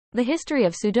The history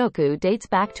of Sudoku dates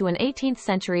back to an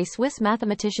 18th-century Swiss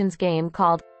mathematician's game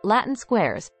called Latin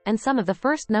squares, and some of the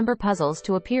first number puzzles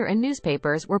to appear in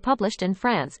newspapers were published in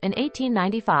France in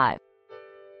 1895.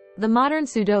 The modern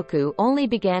Sudoku only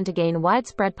began to gain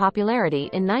widespread popularity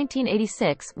in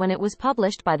 1986 when it was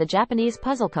published by the Japanese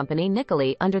puzzle company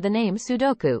Nikoli under the name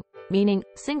Sudoku, meaning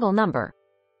single number.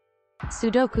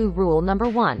 Sudoku rule number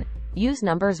 1. Use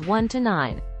numbers 1 to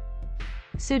 9.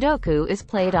 Sudoku is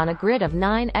played on a grid of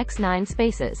 9x9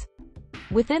 spaces.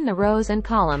 Within the rows and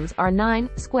columns are 9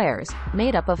 squares,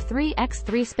 made up of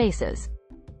 3x3 spaces.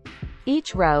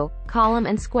 Each row, column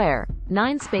and square,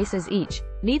 9 spaces each,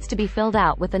 needs to be filled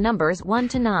out with the numbers 1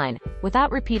 to 9,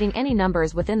 without repeating any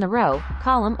numbers within the row,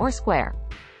 column or square.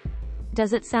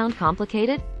 Does it sound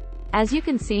complicated? As you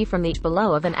can see from the image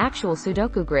below of an actual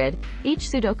Sudoku grid, each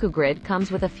Sudoku grid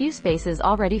comes with a few spaces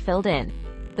already filled in.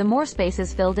 The more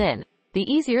spaces filled in, the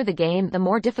easier the game. The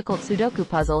more difficult Sudoku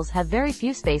puzzles have very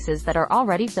few spaces that are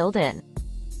already filled in.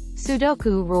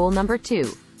 Sudoku rule number 2.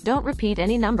 Don't repeat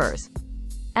any numbers.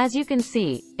 As you can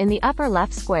see, in the upper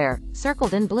left square,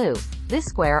 circled in blue, this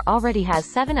square already has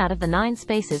 7 out of the 9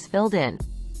 spaces filled in.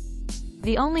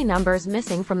 The only numbers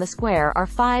missing from the square are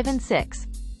 5 and 6.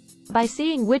 By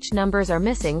seeing which numbers are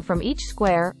missing from each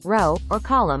square, row, or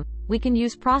column, we can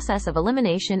use process of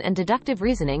elimination and deductive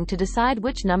reasoning to decide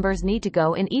which numbers need to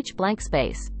go in each blank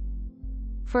space.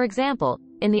 For example,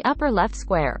 in the upper left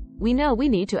square, we know we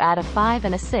need to add a 5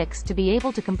 and a 6 to be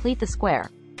able to complete the square,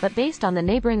 but based on the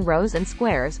neighboring rows and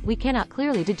squares, we cannot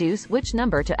clearly deduce which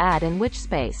number to add in which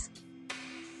space.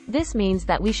 This means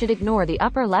that we should ignore the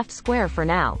upper left square for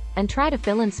now, and try to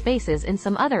fill in spaces in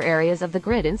some other areas of the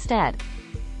grid instead.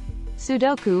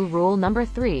 Sudoku rule number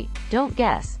 3. Don't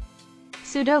guess.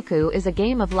 Sudoku is a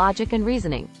game of logic and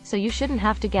reasoning, so you shouldn't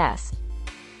have to guess.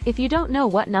 If you don't know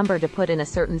what number to put in a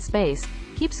certain space,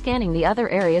 keep scanning the other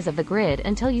areas of the grid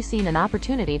until you've seen an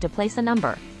opportunity to place a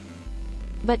number.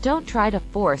 But don't try to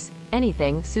force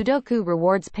anything. Sudoku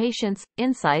rewards patience,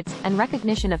 insights, and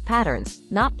recognition of patterns,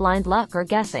 not blind luck or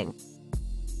guessing.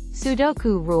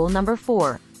 Sudoku rule number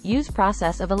 4. Use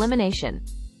process of elimination.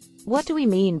 What do we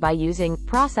mean by using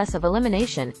process of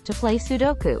elimination to play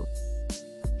Sudoku?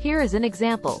 Here is an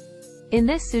example. In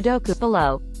this Sudoku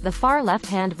below, the far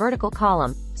left-hand vertical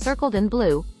column, circled in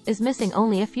blue, is missing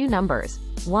only a few numbers,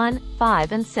 1,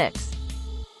 5 and 6.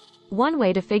 One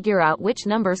way to figure out which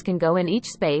numbers can go in each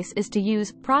space is to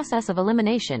use process of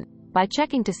elimination, by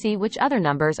checking to see which other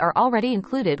numbers are already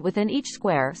included within each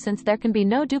square, since there can be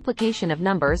no duplication of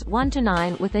numbers 1 to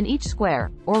 9 within each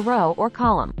square, or row or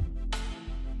column.